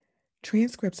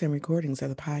Transcripts and recordings of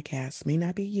the podcast may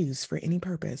not be used for any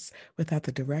purpose without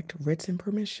the direct written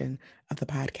permission of the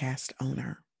podcast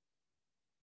owner.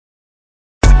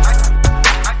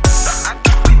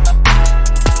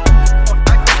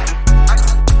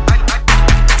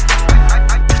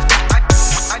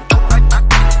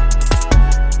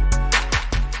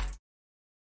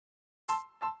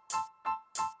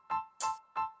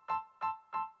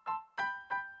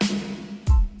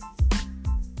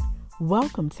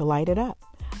 Welcome to Light It Up,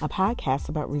 a podcast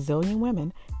about resilient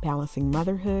women balancing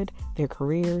motherhood, their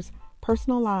careers,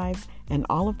 personal lives, and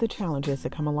all of the challenges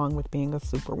that come along with being a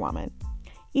superwoman.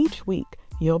 Each week,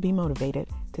 you'll be motivated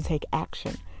to take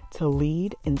action, to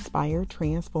lead, inspire,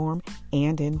 transform,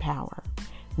 and empower.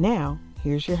 Now,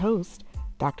 here's your host,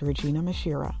 Dr. Regina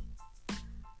Mashira.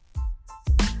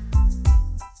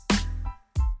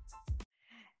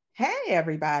 Hey,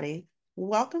 everybody.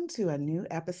 Welcome to a new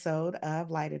episode of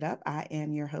Light It Up. I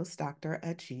am your host, Dr.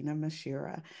 Regina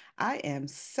Mashira. I am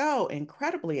so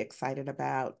incredibly excited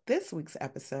about this week's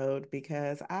episode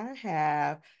because I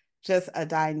have just a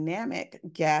dynamic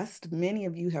guest. Many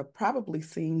of you have probably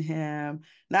seen him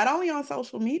not only on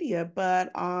social media,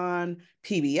 but on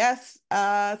PBS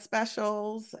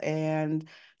specials and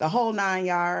the whole 9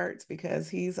 yards because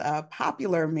he's a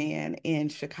popular man in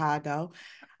Chicago.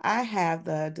 I have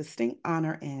the distinct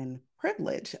honor and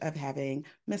privilege of having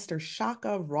Mr.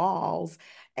 Shaka Rawls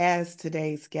as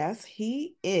today's guest.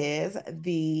 He is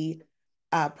the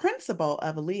principal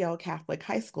of Leo Catholic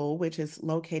High School, which is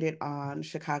located on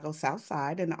Chicago's South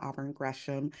Side in the Auburn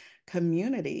Gresham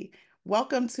community.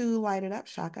 Welcome to Light It Up,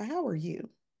 Shaka. How are you?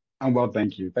 I'm well,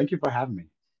 thank you. Thank you for having me.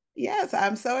 Yes,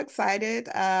 I'm so excited.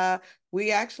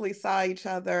 We actually saw each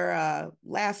other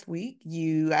last week.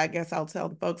 I guess I'll tell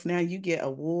the folks now, you get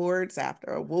awards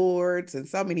after awards and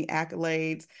so many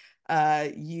accolades.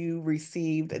 You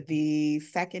received the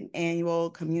second annual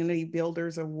Community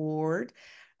Builders Award.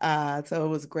 So it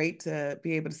was great to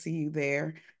be able to see you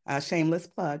there. Shameless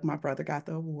plug, my brother got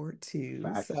the award too.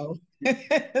 Facts. So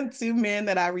two men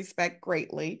that I respect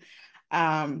greatly.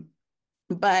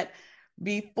 But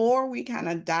before we kind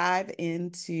of dive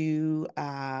into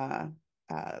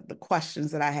the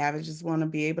questions that I have, I just want to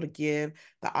be able to give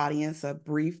the audience a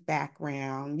brief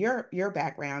background, your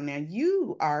background. Now,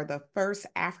 you are the first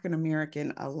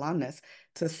African-American alumnus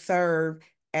to serve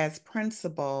as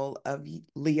principal of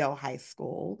Leo High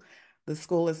School. The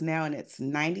school is now in its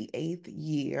 98th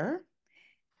year,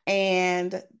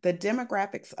 and the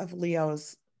demographics of Leo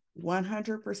is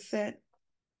 100%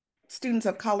 students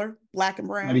of color, Black and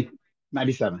brown. 90,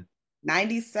 97.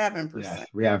 97%. Yes,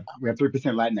 we have 3%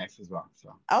 Latinx as well.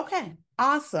 So Okay,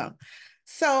 awesome.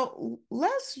 So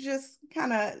let's just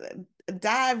kind of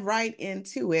dive right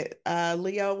into it.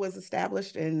 Leo was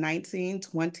established in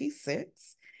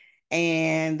 1926,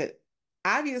 and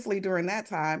obviously during that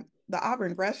time, the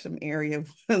Auburn Gresham area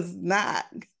was not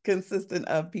consistent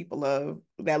of people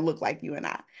that look like you and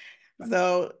I.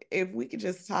 So if we could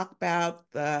just talk about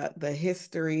the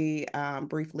history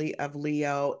briefly of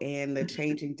Leo and the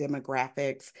changing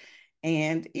demographics,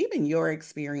 and even your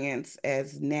experience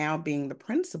as now being the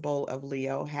principal of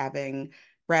Leo, having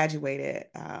graduated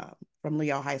from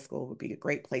Leo High School would be a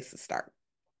great place to start.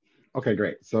 okay,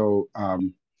 great. So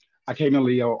I came in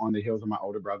Leo on the heels of my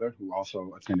older brother, who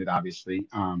also attended, obviously,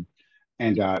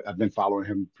 and I've been following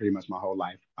him pretty much my whole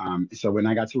life. So when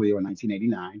I got to Leo in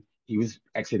 1989, he was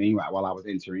exiting while I was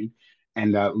entering,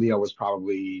 and Leo was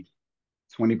probably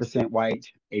 20% white,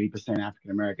 80%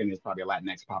 African American. There's probably a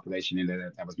Latinx population in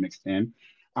there that was mixed in.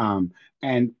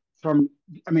 And from,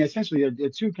 I mean, essentially, there are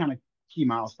two kind of key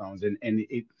milestones. And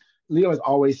Leo has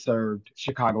always served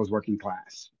Chicago's working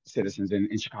class citizens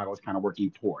and Chicago's kind of working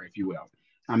poor, if you will.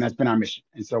 That's been our mission.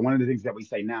 And so one of the things that we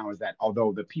say now is that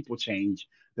although the people change,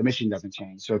 the mission doesn't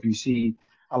change. So if you see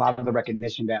a lot of the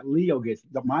recognition that Leo gets,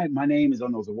 my name is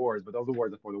on those awards, but those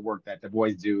awards are for the work that the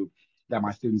boys do, that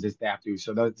my students and staff do.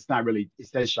 So it's not really, it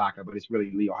says Shaka, but it's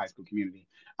really Leo High School community.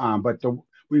 But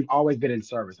we've always been in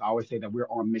service. I always say that we're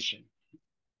on mission.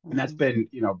 And that's been,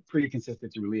 pretty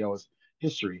consistent through Leo's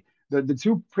history. The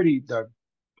two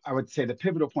I would say the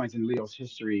pivotal points in Leo's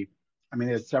history. I mean,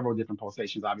 there's several different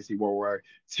pulsations. Obviously, World War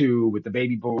II with the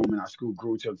baby boom, and our school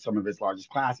grew to some of its largest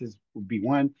classes would be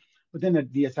one. But then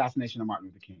the assassination of Martin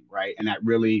Luther King, right? And that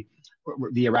really,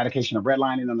 the eradication of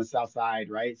redlining on the South Side,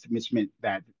 right? Which meant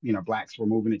that, blacks were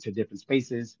moving into different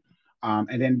spaces.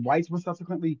 And then whites were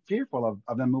subsequently fearful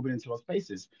of them moving into those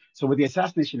spaces. So with the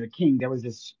assassination of King, there was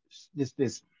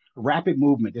this rapid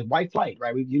movement, this white flight,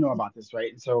 right? You know about this,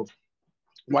 right? And so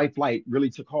white flight really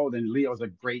took hold, and Leo is a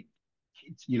great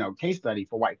case study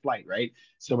for white flight, right?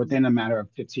 So within a matter of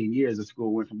 15 years, the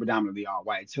school went from predominantly all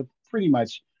white to pretty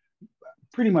much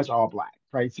all black,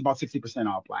 right? It's about 60%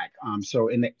 all black. So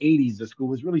in the 80s, the school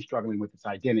was really struggling with its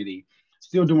identity,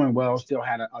 still doing well, still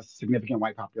had a significant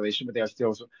white population, but there was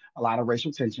still a lot of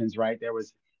racial tensions, right? There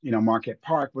was, Market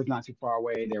Park was not too far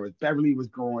away. There was Beverly was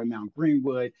growing, Mount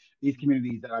Greenwood, these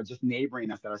communities that are just neighboring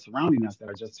us, that are surrounding us, that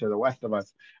are just to the west of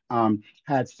us,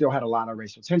 had a lot of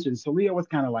racial tensions. So Leo was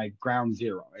kind of like ground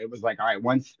zero. It was like, all right,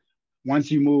 once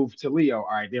you move to Leo,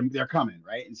 all right, they're coming,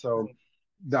 right? And so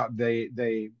Right.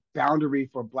 the boundary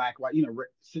for black white,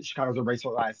 Chicago's a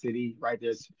racialized city, right?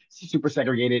 There's super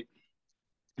segregated.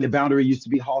 The boundary used to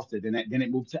be Halsted, and then it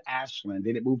moved to Ashland,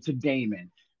 then it moved to Damon,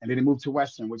 and then it moved to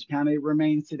Western, which kind of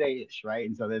remains today-ish, right?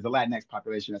 And so there's a Latinx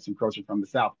population that's encroaching from the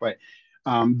south, but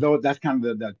though that's kind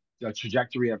of the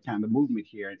trajectory of kind of the movement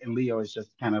here, and Leo is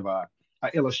just kind of a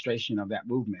illustration of that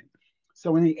movement.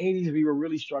 So in the 80s, we were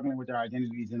really struggling with our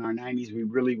identities. In our 90s, we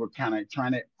really were kind of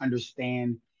trying to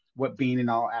understand what being an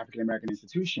all African American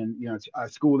institution, a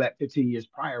school that 15 years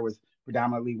prior was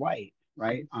predominantly white,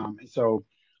 right? And so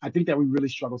I think that we really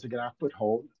struggled to get our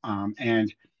foothold.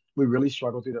 And we really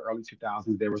struggled through the early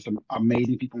 2000s. There were some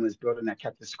amazing people in this building that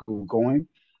kept the school going.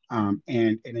 And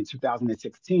in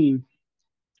 2016,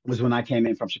 was when I came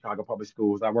in from Chicago Public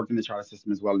Schools. I worked in the charter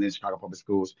system as well in the Chicago Public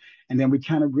Schools. And then we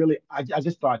kind of really, I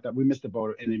just thought that we missed the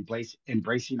boat in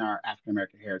embracing our African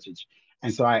American heritage.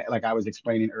 And so like I was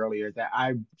explaining earlier, is that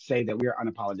I say that we are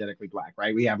unapologetically Black,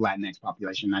 right? We have Latinx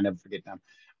population, I never forget them,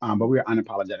 but we are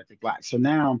unapologetically Black. So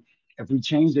now, if we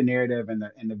change the narrative and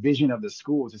the vision of the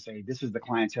school to say this is the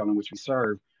clientele in which we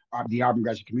serve, the Auburn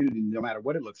graduate community, no matter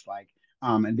what it looks like,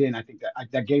 and then I think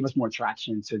that gave us more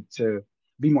traction to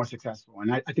be more successful.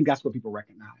 And I think that's what people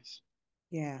recognize.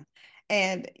 Yeah.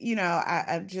 And,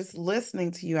 I'm just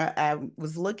listening to you. I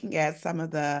was looking at some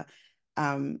of the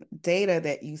data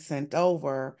that you sent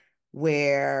over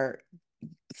where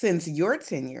since your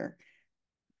tenure,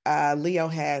 Leo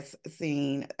has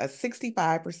seen a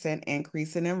 65%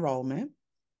 increase in enrollment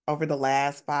over the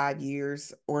last 5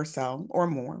 years or so or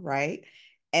more, right?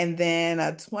 And then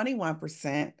a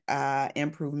 21%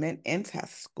 improvement in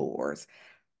test scores.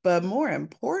 But more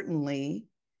importantly,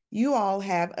 you all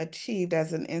have achieved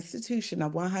as an institution a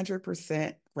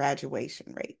 100%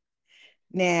 graduation rate.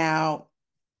 Now,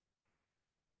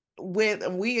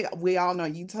 we all know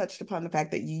you touched upon the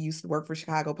fact that you used to work for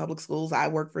Chicago Public Schools. I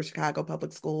work for Chicago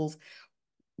Public Schools.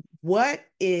 What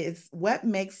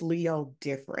makes Leo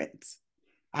different?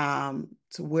 To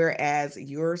whereas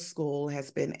your school has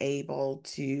been able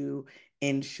to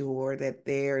ensure that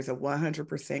there's a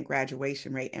 100%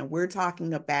 graduation rate, and we're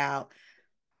talking about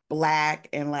Black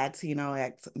and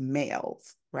Latinx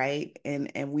males, right?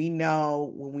 And we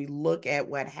know when we look at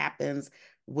what happens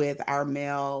with our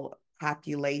male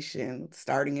population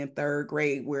starting in third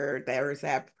grade, where there is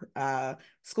that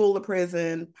school to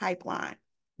prison pipeline.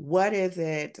 What is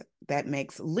it that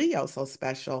makes Leo so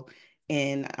special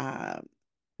in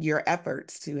your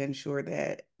efforts to ensure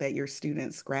that your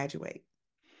students graduate?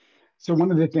 So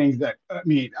one of the things that I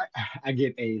mean, I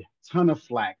get a ton of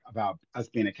flack about us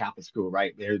being a Catholic school,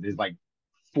 right? There's like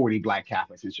 40 Black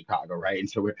Catholics in Chicago, right? And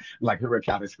so we're a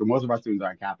Catholic school. Most of our students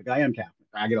aren't Catholic. I am Catholic.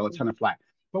 I get a ton of flack.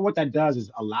 But what that does is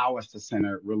allow us to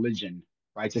center religion,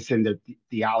 right? To center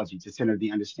theology, to center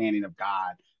the understanding of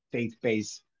God,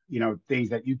 faith-based, things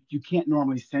that you can't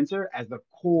normally center as the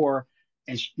core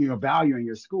and value in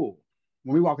your school.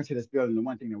 When we walk into this building, the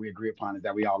one thing that we agree upon is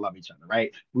that we all love each other,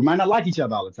 right? We might not like each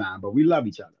other all the time, but we love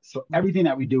each other. So everything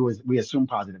that we do is we assume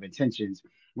positive intentions.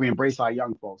 We embrace our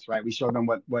young folks, right? We show them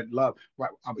what love.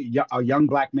 Right? A young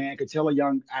Black man could tell a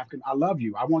young African, "I love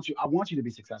you. I want you to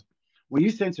be successful." When you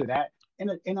censor that,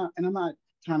 and I'm not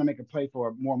trying to make a play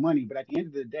for more money, but at the end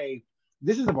of the day,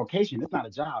 this is a vocation. It's not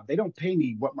a job. They don't pay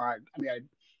me what my. I mean,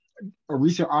 a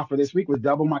recent offer this week was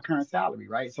double my current salary,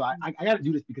 right? So I got to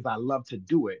do this because I love to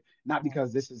do it, not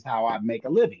because this is how I make a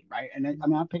living, right? And then, I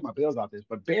mean, I pay my bills off this,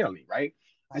 but barely, right?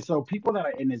 And so people that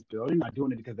are in this building are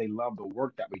doing it because they love the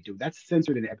work that we do. That's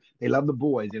centered in it. They love the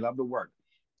boys, they love the work.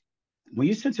 When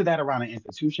you center that around an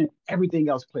institution, everything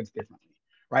else clicks differently,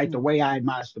 right? The way I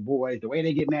admonish the boys, the way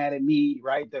they get mad at me,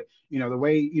 right? The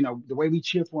way we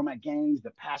cheer for them at games,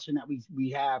 the passion that we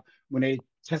have when they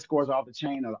test scores off the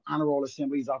chain or the honor roll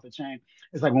assemblies off the chain.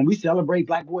 It's like when we celebrate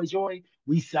Black Boy Joy,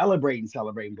 we celebrating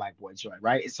Black Boy Joy,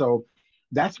 right? So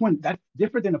that's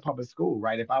different than a public school,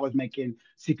 right? If I was making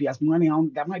CPS money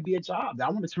on that might be a job. I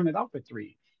want to turn it off at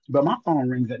 3. But my phone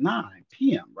rings at 9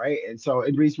 p.m., right? And so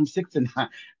it reads from 6 to 9.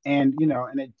 And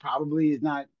it probably is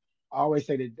not. I always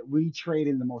say that we trade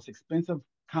in the most expensive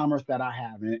commerce that I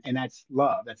have, and that's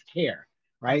love, that's care,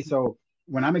 right? So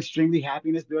when I'm extremely happy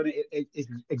in this building, it's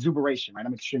exuberation, right?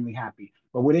 I'm extremely happy.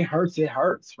 But when it hurts,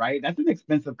 right? That's an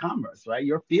expensive commerce, right?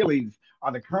 Your feelings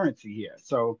are the currency here.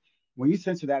 So when you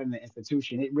censor that in the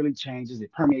institution, it really changes.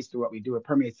 It permeates through what we do. It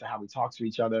permeates to how we talk to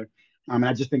each other. And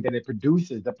I just think that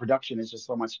the production is just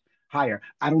so much higher.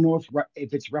 I don't know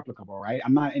if it's replicable, right?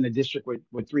 I'm not in a district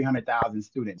with 300,000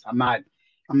 students. I'm not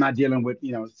dealing with,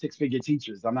 six-figure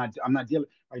teachers. I'm not dealing,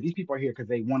 right? These people are here because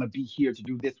they want to be here to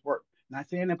do this work. Not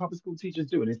saying that public school teachers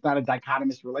do it. It's not a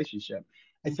dichotomous relationship.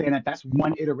 It's saying Mhm. that that's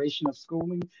one iteration of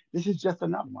schooling. This is just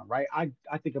another one, right?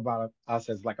 I think about us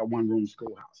as like a one-room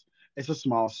schoolhouse. It's a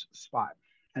small spot.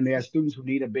 And there are students who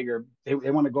need a bigger, they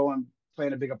want to go and play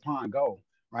in a bigger pond, go,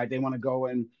 right? They want to go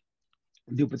and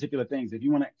do particular things. If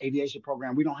you want an aviation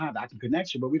program, we don't have that. I can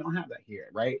connect you, but we don't have that here,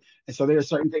 right? And so there are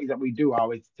certain things that we do. I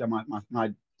always tell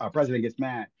my president gets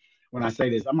mad when I say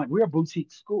this. I'm like, we're a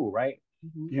boutique school, right?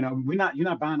 Mhm. You're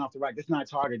not buying off the rack. This is not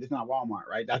Target. This is not Walmart,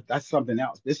 right? That's something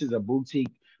else. This is a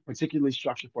boutique, particularly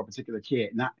structured for a particular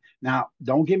kid. Not now.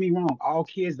 Don't get me wrong. All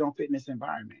kids don't fit in this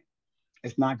environment.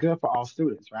 It's not good for all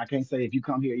students, right? I can't say if you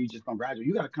come here, you just gonna graduate.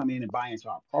 You got to come in and buy into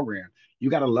our program. You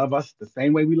got to love us the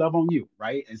same way we love on you,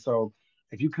 right? And so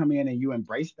if you come in and you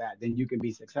embrace that, then you can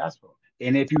be successful.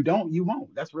 And if you don't, you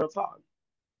won't. That's real talk.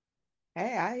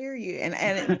 Hey, I hear you.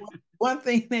 One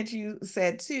thing that you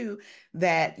said too,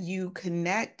 that you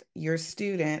connect your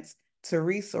students to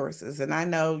resources. And I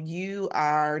know you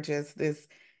are just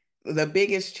the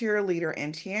biggest cheerleader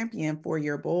and champion for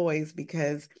your boys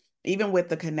because even with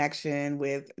the connection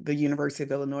with the University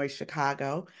of Illinois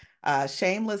Chicago,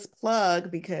 shameless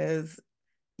plug because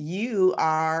you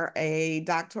are a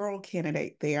doctoral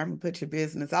candidate there. I'm gonna put your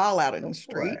business all out in the Go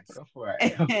for it. streets. Go for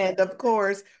it. Go for And it. of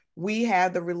course, we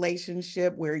have the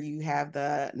relationship where you have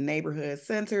the neighborhood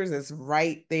centers, it's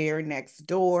right there next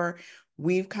door.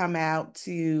 We've come out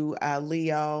to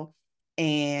Leo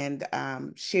and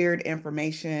shared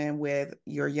information with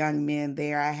your young men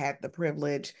there. I had the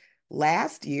privilege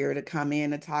last year to come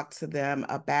in and talk to them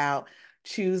about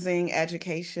choosing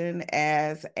education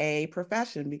as a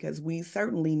profession because we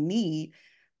certainly need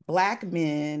Black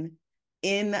men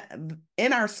in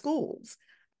in our schools.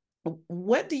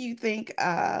 What do you think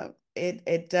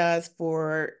it does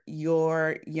for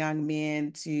your young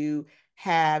men to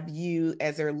have you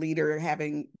as their leader,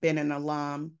 having been an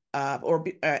alum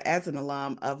as an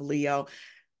alum of Leo?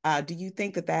 Do you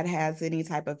think that that has any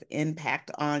type of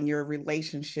impact on your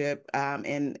relationship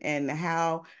and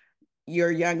how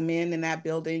your young men in that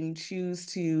building choose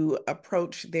to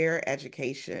approach their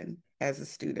education as a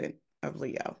student of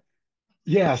Leo?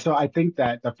 Yeah, so I think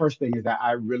that the first thing is that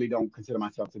I really don't consider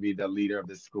myself to be the leader of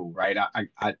this school, right?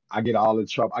 I get all the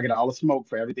trouble, I get all the smoke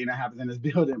for everything that happens in this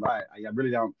building, right? I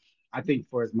really don't. I think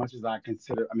for as much as I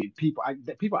consider, I mean, people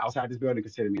outside this building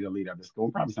consider me the leader of the school,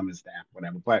 and probably some of the staff,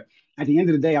 whatever. But at the end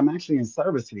of the day, I'm actually in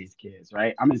service to these kids,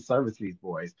 right? I'm in service to these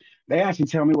boys. They actually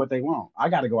tell me what they want. I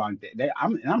got to go out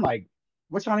and I'm like,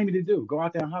 what y'all need me to do? Go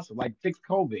out there and hustle, like fix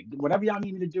COVID, whatever y'all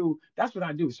need me to do. That's what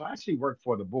I do. So I actually work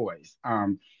for the boys.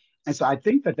 And so I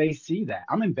think that they see that.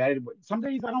 I'm embedded with some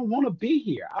days I don't want to be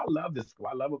here. I love this school.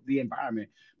 I love the environment,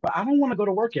 but I don't want to go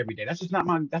to work every day. That's not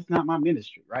my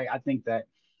ministry, right? I think that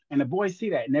and the boys see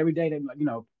that and every day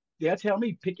they'll tell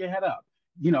me, pick your head up.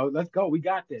 Let's go. We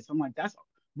got this. I'm like,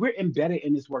 we're embedded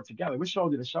in this work together. We're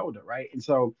shoulder to shoulder, right? And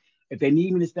so if they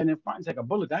need me to stand in front and take a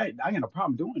bullet, I ain't no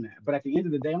problem doing that. But at the end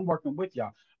of the day, I'm working with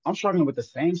y'all. I'm struggling with the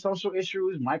same social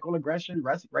issues, microaggression,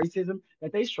 racism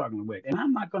that they struggling with. And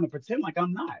I'm not going to pretend like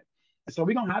I'm not. And so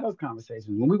we're gonna have those conversations.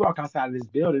 When we walk outside of this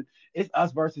building, it's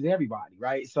us versus everybody,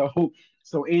 right? So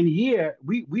in here,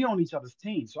 we on each other's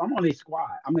team. So I'm on their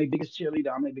squad. I'm their biggest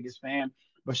cheerleader, I'm their biggest fan.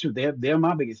 But shoot, they're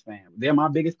my biggest fan. They're my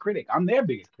biggest critic. I'm their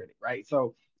biggest critic, right?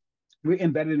 So we're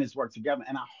embedded in this work together.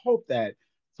 And I hope that,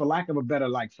 for lack of a better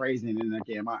like phrasing, and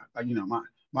again,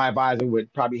 my advisor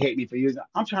would probably hate me for using.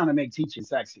 I'm trying to make teaching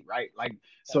sexy, right? Like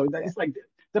so that Yeah. it's like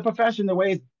the profession, the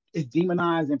way it's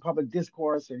demonized in public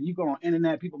discourse, and you go on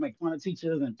internet, people make fun of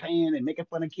teachers and paying and making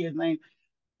fun of kids' names.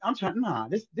 I'm trying. Nah,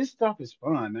 this stuff is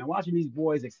fun, man. Watching these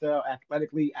boys excel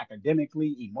athletically,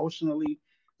 academically, emotionally,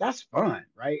 that's fun,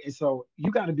 right? And so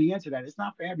you got to be into that. It's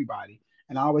not for everybody.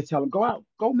 And I always tell them, go out,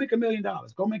 go make $1 million,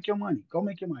 go make your money, go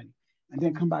make your money, and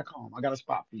then come back home. I got a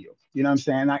spot for you. You know what I'm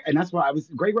saying? And that's why I was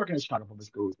great working at Chicago Public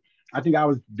Schools. I think I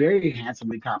was very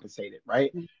handsomely compensated,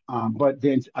 right? But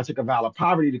then I took a vow of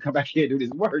poverty to come back here and do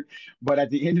this work. But at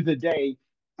the end of the day,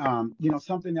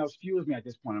 something else fuels me at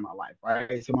this point in my life,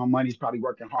 right? So my money's probably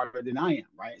working harder than I am,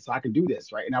 right? So I can do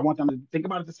this, right? And I want them to think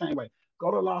about it the same way. Go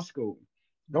to law school,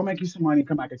 go make you some money,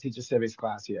 come back and teach a civics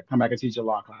class here, come back and teach a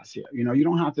law class here. You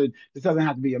don't have to, this doesn't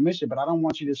have to be a mission, but I don't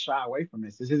want you to shy away from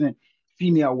this. This isn't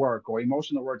female work or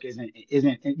emotional work isn't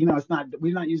it's not,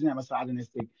 we're not using that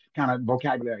misogynistic kind of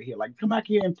vocabulary here. Like, come back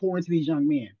here and pour into these young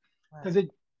men, because Right.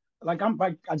 it like I'm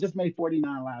like I just made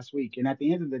 49 last week, and at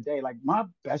the end of the day, like my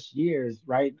best years,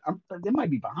 right? They might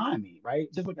be behind me, right?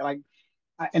 Just look at like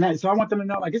so I want them to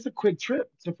know, like, it's a quick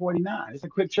trip to 49. It's a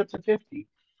quick trip to 50.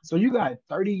 So you got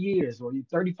 30 years or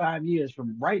 35 years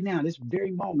from right now, this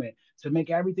very moment, to make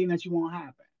everything that you want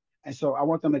happen. And so I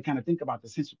want them to kind of think about the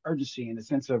sense of urgency and the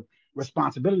sense of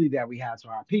responsibility that we have to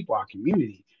our people, our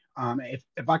community.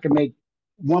 If I can make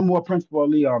one more principle of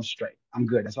Leo, I'm straight. I'm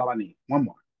good. That's all I need. One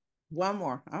more. One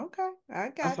more. Okay,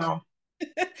 I That's got all. you.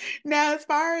 Now, as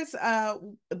far as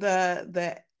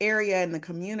the area and the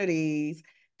communities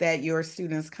that your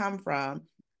students come from,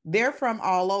 they're from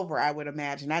all over, I would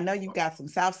imagine. I know you've got some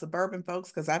South suburban folks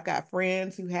because I've got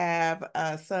friends who have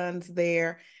sons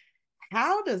there.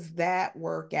 How does that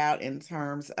work out in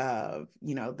terms of,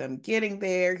 them getting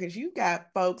there? Because you've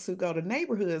got folks who go to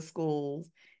neighborhood schools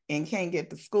and can't get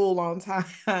to school on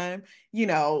time,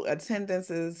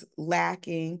 attendance is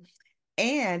lacking.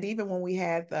 And even when we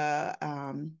had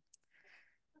the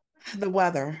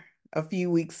weather a few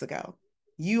weeks ago,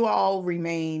 you all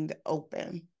remained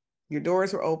open. Your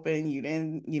doors were open. You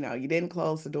didn't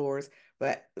close the doors.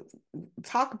 But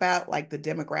talk about like the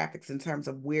demographics in terms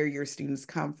of where your students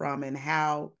come from and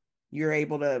how you're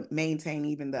able to maintain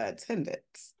even the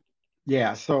attendance.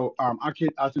 Yeah, so our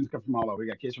students come from all over. We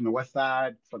got kids from the west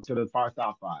side to the far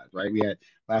south side, right? We had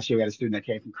last year we had a student that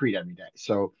came from Crete every day.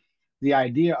 So the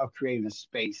idea of creating a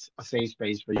space, a safe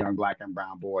space for young black and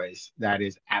brown boys that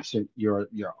is absent your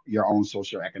own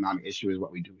socioeconomic issue is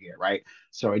what we do here, right?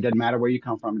 So it doesn't matter where you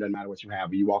come from, it doesn't matter what you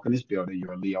have. When you walk in this building,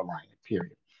 you're a Leo Lion,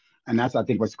 period. And that's, I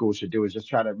think, what schools should do, is just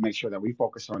try to make sure that we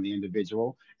focus on the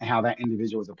individual and how that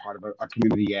individual is a part of a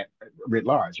community at writ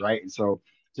large, right? And so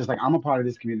just like I'm a part of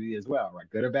this community as well, right?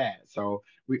 Good or bad. So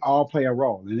we all play a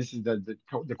role. And this is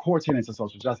the core tenets of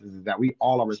social justice, is that we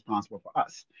all are responsible for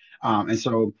us. And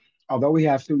so although we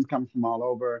have students coming from all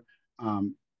over,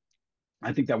 um,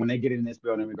 I think that when they get in this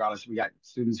building, regardless, we got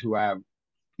students who have,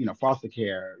 foster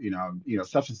care,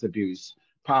 substance abuse,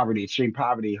 poverty, extreme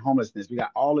poverty, homelessness. We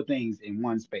got all the things in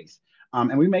one space.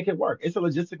 And we make it work. It's a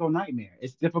logistical nightmare.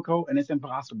 It's difficult and it's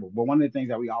impossible. But one of the things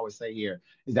that we always say here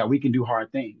is that we can do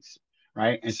hard things,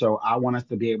 right? And so I want us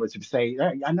to be able to say,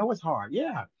 hey, I know it's hard.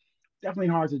 Yeah, definitely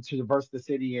hard to traverse the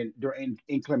city in during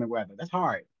inclement weather. That's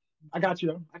hard. I got you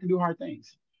though. I can do hard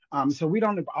things. So we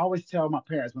don't I always tell my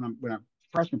parents when I'm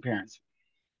freshman parents,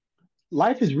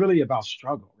 life is really about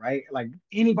struggle, right? Like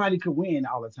anybody could win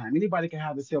all the time. Anybody can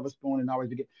have the silver spoon and always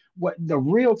be. What the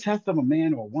real test of a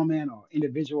man or a woman or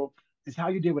individual is how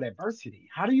you deal with adversity.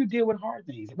 How do you deal with hard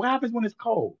things? What happens when it's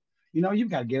cold? You've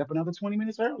got to get up another 20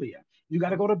 minutes earlier. You got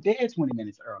to go to bed 20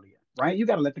 minutes earlier, right? You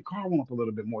got to let the car warm up a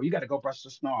little bit more. You got to go brush the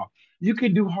snow off. You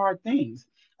can do hard things.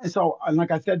 And so,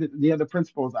 like I said, the other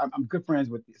principals, I'm good friends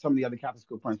with some of the other Catholic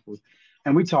school principals,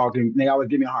 and we talk, and they always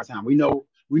give me a hard time. We know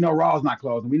Raw's not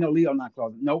closing. We know Leo not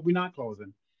closing. Nope, we're not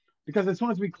closing. Because as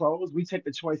soon as we close, we take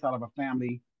the choice out of a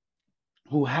family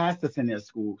who has to send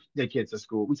their kids to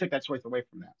school. We take that choice away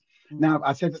from them. Now, Mhm.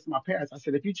 I said this to my parents. I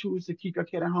said, if you choose to keep your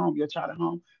kid at home, your child at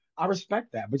home, I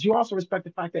respect that. But you also respect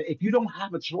the fact that if you don't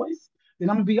have a choice, then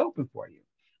I'm gonna be open for you.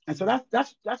 And so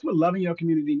Mhm. that's what loving your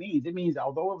community means. It means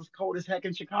although it was cold as heck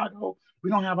in Chicago, we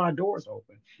don't have our doors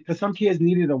open. Because some kids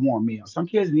needed a warm meal. Some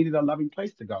kids needed a loving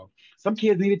place to go. Some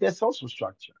kids needed their social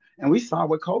structure. And we saw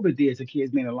what COVID did to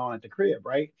kids being alone at the crib,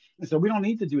 right? And so we don't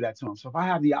need to do that to them. So if I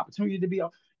have the opportunity to be,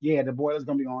 yeah, the boiler's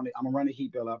gonna be on it. I'm gonna run the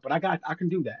heat bill up, but I can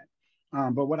do that.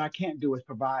 But what I can't do is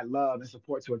provide love and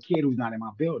support to a kid who's not in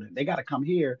my building. They got to come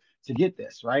here to get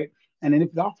this, right? And then if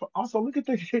also look at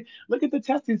the look at the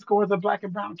testing scores of black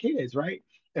and brown kids, right?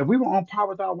 If we were on par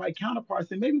with our white counterparts,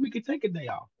 then maybe we could take a day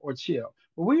off or chill.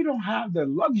 But we don't have the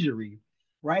luxury,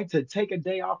 right, to take a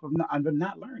day off of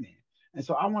not learning. And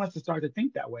so I want us to start to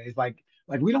think that way. It's like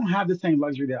we don't have the same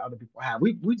luxury that other people have.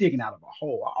 We digging out of a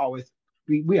hole. I always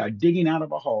we are digging out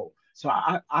of a hole. So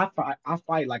I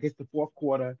fight like it's the fourth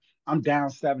quarter. I'm down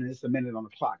seven. And it's a minute on the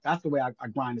clock. That's the way I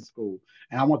grind at school,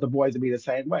 and I want the boys to be the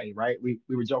same way, right? We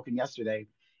were joking yesterday.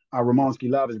 Ramonski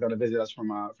Love is going to visit us from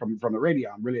the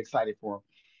radio. I'm really excited for him.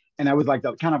 And that was like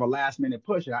the kind of a last minute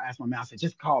push. And I asked my man, I said,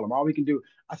 just call him. All we can do.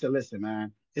 I said, listen,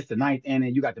 man, it's the ninth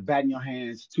inning. You got the bat in your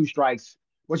hands, two strikes.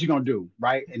 What you gonna do,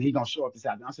 right? And he gonna show up this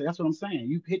afternoon. I said, that's what I'm saying.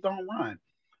 You hit the home run.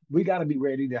 We got to be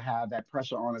ready to have that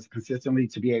pressure on us consistently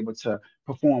to be able to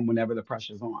perform whenever the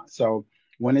pressure's on. So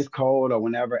when it's cold or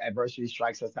whenever adversity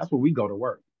strikes us, that's where we go to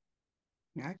work.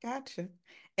 I got you.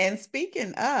 And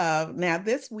speaking of, now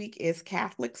this week is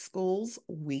Catholic Schools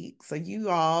Week. So you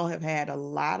all have had a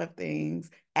lot of things,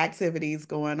 activities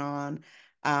going on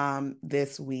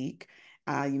this week.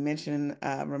 You mentioned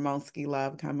Ramonski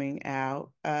Love coming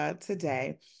out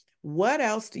today. What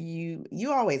else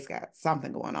you always got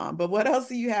something going on, but what else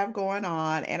do you have going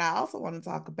on? And I also want to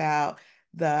talk about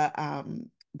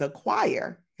the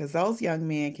choir, because those young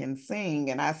men can sing.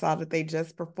 And I saw that they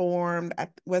just performed.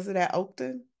 Was it at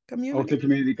Oakton Oakton Community?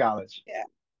 Community College. Yeah. Yep.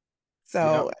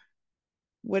 So,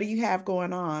 what do you have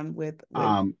going on with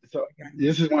So young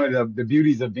this men? is one of the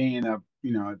beauties of being a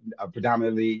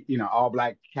predominantly, all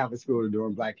black Catholic school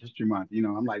during Black History Month.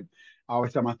 I'm like, I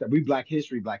always tell myself, we Black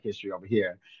History over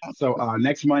here. So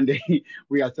next Monday,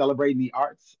 we are celebrating the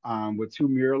arts with two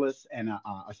muralists and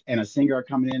a singer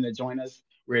coming in to join us.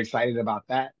 We're excited about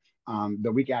that.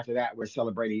 The week after that, we're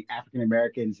celebrating African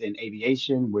Americans in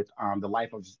aviation with the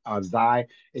life of Zai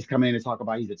is coming in to talk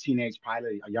about, he's a teenage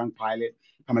pilot, a young pilot.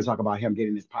 I'm going to talk about him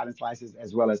getting his pilot's license,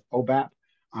 as well as OBAP,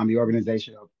 the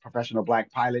Organization of Professional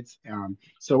Black Pilots.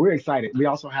 So we're excited. We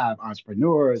also have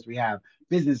entrepreneurs, we have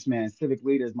businessmen, civic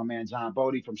leaders. My man John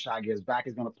Bodie from Shy Gives Back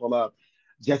is going to pull up.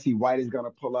 Jesse White is going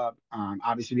to pull up.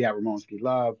 Obviously, we have Ramon Ski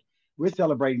Love. We're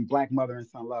celebrating Black Mother and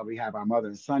Son Love. We have our Mother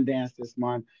and Son Dance this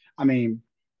month. I mean,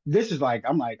 this is like,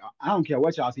 I'm like, I don't care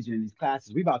what y'all teaching in these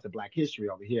classes. We about to Black history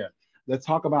over here. Let's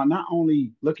talk about not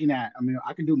only looking at, I mean,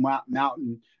 I can do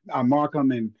Mountain,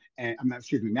 Markham and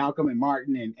excuse me, Malcolm and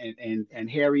Martin and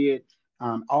Harriet,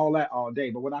 all that all day.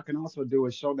 But what I can also do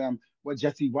is show them what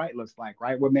Jesse White looks like,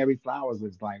 right? What Mary Flowers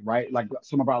looks like, right? Like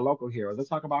some of our local heroes.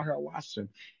 Let's talk about Harold Washington,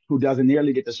 who doesn't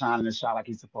nearly get the shine and the shot like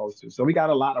he's supposed to. So we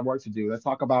got a lot of work to do. Let's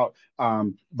talk about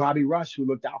Bobby Rush, who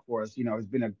looked out for us. Has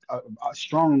been a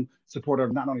strong supporter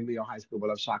of not only Leo High School, but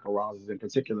of Shaka Rawls in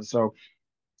particular. So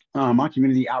my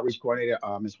community outreach coordinator,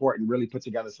 Ms. Horton, really put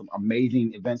together some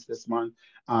amazing events this month.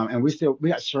 And we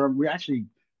got Sherm. We actually,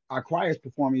 our choir's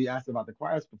performing. You asked about the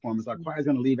choir's performance. Our choir's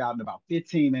going to leave out in about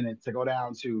 15 minutes to go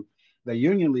down to the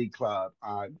Union League Club.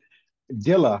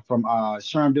 Dilla from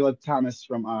Sherm Dilla Thomas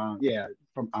from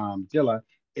Dilla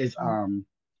is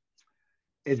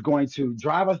going to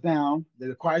drive us down.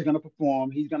 The choir's going to perform.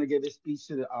 He's going to give his speech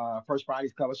to the First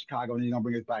Fridays Club of Chicago, and he's going to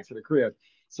bring us back to the crib.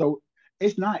 So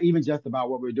it's not even just about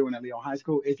what we're doing at Leo High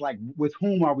School. It's like, with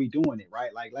whom are we doing it,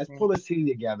 right? Like, let's pull a team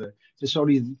together to show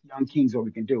these young kings what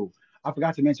we can do. I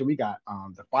forgot to mention we got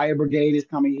the fire brigade is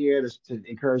coming here to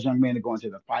encourage young men to go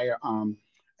into the fire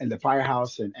and the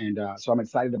firehouse, and so I'm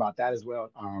excited about that as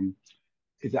well.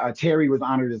 Terry was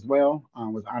honored as well.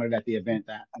 Was honored at the event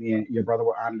that me and your brother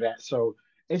were honored at. So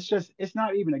it's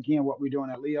not even again what we're doing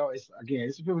at Leo. It's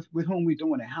with whom we're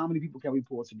doing it. How many people can we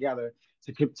pull together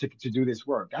to do this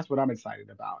work? That's what I'm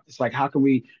excited about. It's like, how can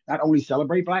we not only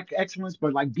celebrate Black excellence,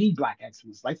 but like be Black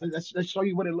excellence? Like, let's show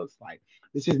you what it looks like.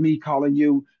 This is me calling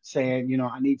you, saying,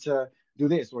 I need to do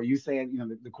this, or you saying,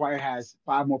 the choir has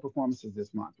 5 more performances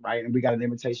this month, right? And we got an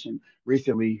invitation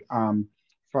recently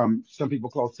from some people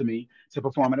close to me to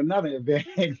perform at another event.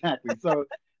 Exactly. So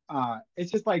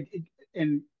it's just like,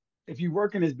 and if you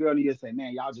work in this building, you say,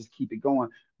 man, y'all just keep it going.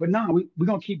 But no, we're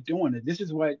going to keep doing it. This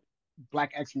is what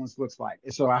Black excellence looks like.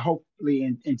 And so I hopefully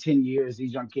in 10 years,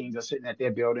 these young kings are sitting at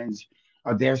their buildings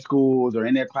or their schools or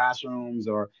in their classrooms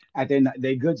or at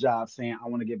their good jobs saying, I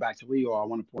want to get back to Leo, or I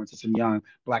want to pour into some young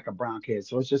Black or brown kids.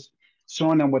 So it's just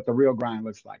showing them what the real grind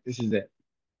looks like. This is it.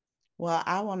 Well,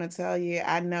 I want to tell you,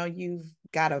 I know you've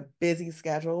got a busy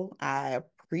schedule. I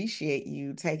appreciate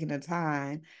you taking the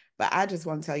time, but I just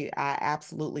want to tell you, I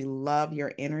absolutely love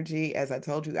your energy. As I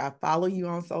told you, I follow you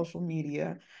on social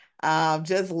media.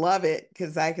 Just love it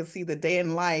because I can see the day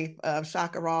in life of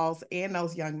Shaka Rawls and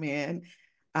those young men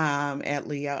at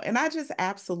Leo. And I just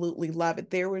absolutely love it.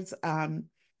 There was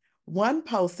one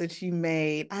post that you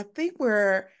made, I think,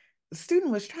 where the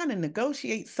student was trying to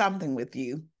negotiate something with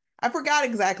you. I forgot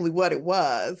exactly what it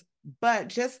was, but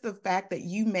just the fact that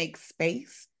you make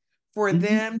space for Mhm.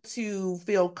 them to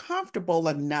feel comfortable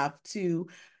enough to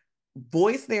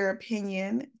voice their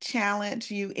opinion,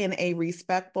 challenge you in a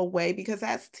respectful way, because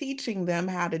that's teaching them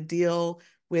how to deal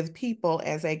with people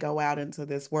as they go out into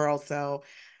this world. So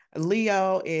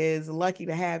Leo is lucky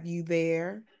to have you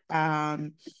there. I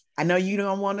know you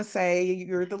don't want to say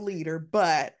you're the leader,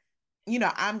 but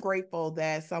I'm grateful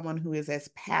that someone who is as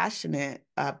passionate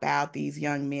about these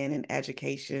young men in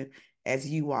education as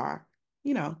you are,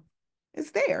 you know,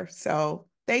 is there. So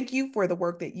thank you for the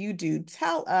work that you do.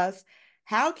 Tell us,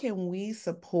 how can we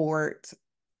support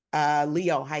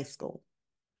Leo High School?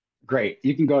 Great.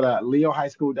 You can go to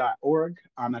leohighschool.org.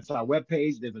 That's our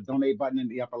webpage. There's a donate button in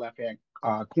the upper left hand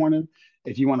corner.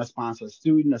 If you want to sponsor a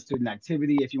student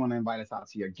activity, if you want to invite us out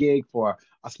to your gig for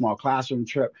a small classroom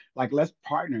trip, like let's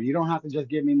partner. You don't have to just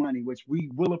give me money, which we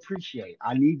will appreciate.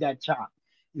 I need that chop,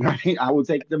 right? I will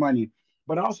take the money.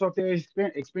 But also, if there's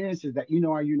experiences that you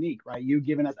know are unique, right? You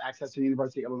giving us access to the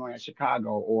University of Illinois at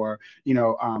Chicago, or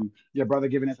your brother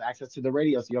giving us access to the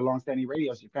radio, so your longstanding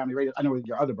radios, your family radio. I know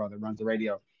your other brother runs the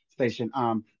radio station.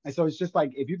 And so it's just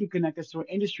like if you can connect us to an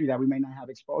industry that we may not have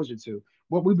exposure to,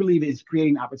 what we believe is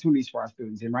creating opportunities for our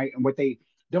students, and right, and what they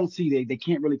don't see, they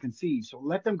can't really conceive. So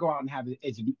let them go out and have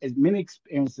as many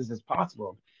experiences as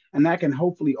possible, and that can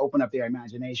hopefully open up their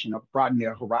imagination or broaden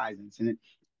their horizons. And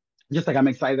just like I'm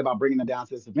excited about bringing them down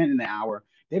to this event in the hour,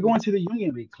 they're going to the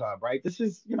Union League Club, right? This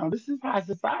is high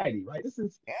society, right? This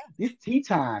tea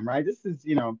time, right?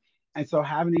 And so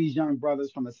having these young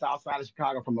brothers from the South Side of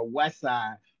Chicago, from the West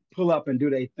Side, pull up and do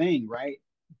their thing, right?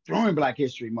 During Black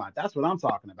History Month, that's what I'm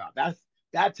talking about.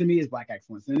 That to me is Black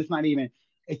excellence, and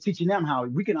it's teaching them how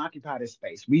we can occupy this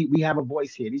space. We have a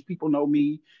voice here. These people know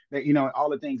me, that all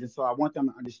the things, and so I want them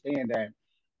to understand that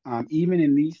even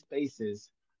in these spaces,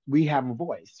 we have a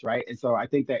voice, right? And so I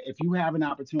think that if you have an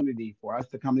opportunity for us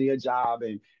to come to your job,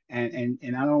 and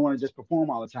I don't want to just perform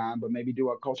all the time, but maybe do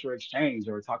a cultural exchange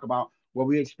or talk about what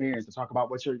we experience, or talk about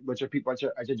what your people at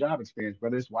your job experience,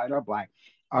 whether it's white or Black,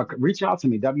 reach out to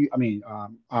me.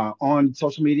 On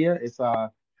social media, it's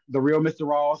the real Mr.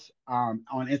 Rawls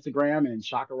on Instagram, and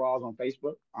Shaka Rawls on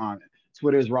Facebook. On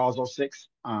Twitter is Rawls06.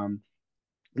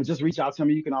 But just reach out to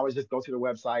me. You can always just go to the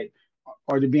website,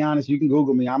 or to be honest, you can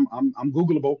Google me. I'm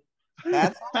Googleable.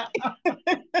 That's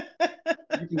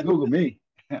You can Google me,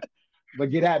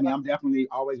 but get at me. I'm definitely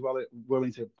always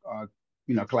willing to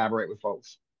collaborate with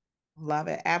folks. love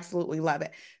it. Absolutely love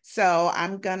it. So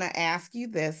I'm gonna ask you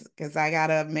this because I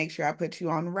gotta make sure I put you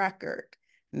on record.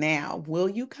 Now, will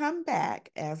you come back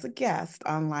as a guest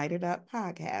on Light It Up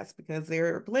podcast? Because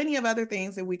there are plenty of other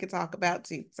things that we could talk about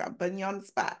too. So I'm putting you on the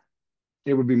spot.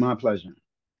 It would be my pleasure.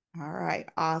 All right,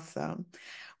 awesome.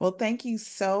 Well, thank you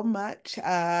so much,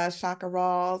 Shaka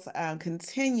Rawls.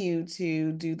 Continue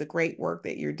to do the great work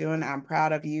that you're doing. I'm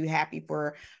proud of you. Happy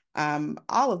for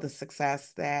all of the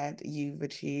success that you've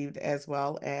achieved, as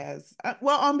well as,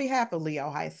 well, on behalf of Leo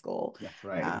High School. That's Uh,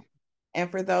 right.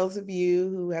 and for those of you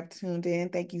who have tuned in,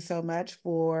 thank you so much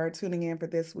for tuning in for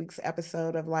this week's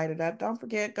episode of Light It Up. Don't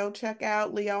forget, go check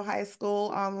out Leo High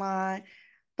School online.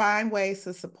 Find ways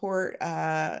to support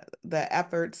the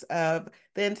efforts of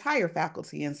the entire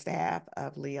faculty and staff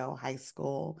of Leo High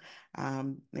School.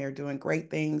 They're doing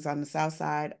great things on the south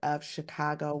side of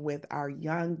Chicago with our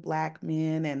young Black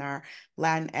men and our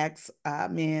Latinx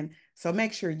men. So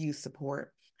make sure you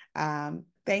support.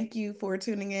 Thank you for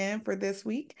tuning in for this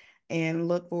week, and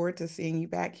look forward to seeing you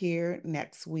back here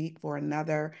next week for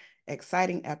another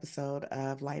exciting episode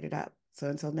of Light It Up. So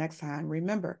until next time,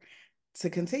 remember to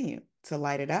continue to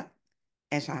light it up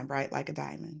and shine bright like a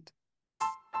diamond.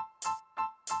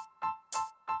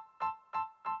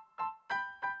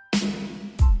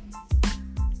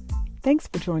 Thanks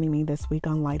for joining me this week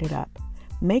on Light It Up.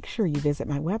 Make sure you visit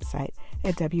my website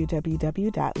at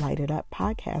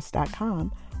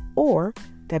www.lightituppodcast.com or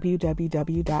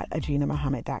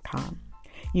www.ajinamuhammad.com.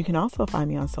 You can also find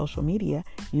me on social media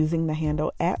using the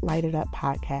handle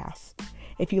 @LightItUpPodcasts.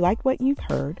 If you like what you've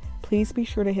heard, please be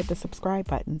sure to hit the subscribe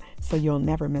button so you'll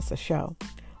never miss a show.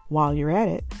 While you're at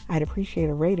it, I'd appreciate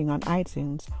a rating on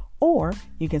iTunes, or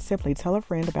you can simply tell a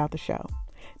friend about the show.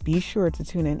 Be sure to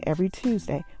tune in every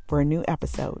Tuesday for a new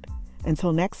episode.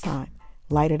 Until next time,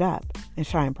 light it up and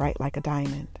shine bright like a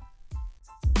diamond.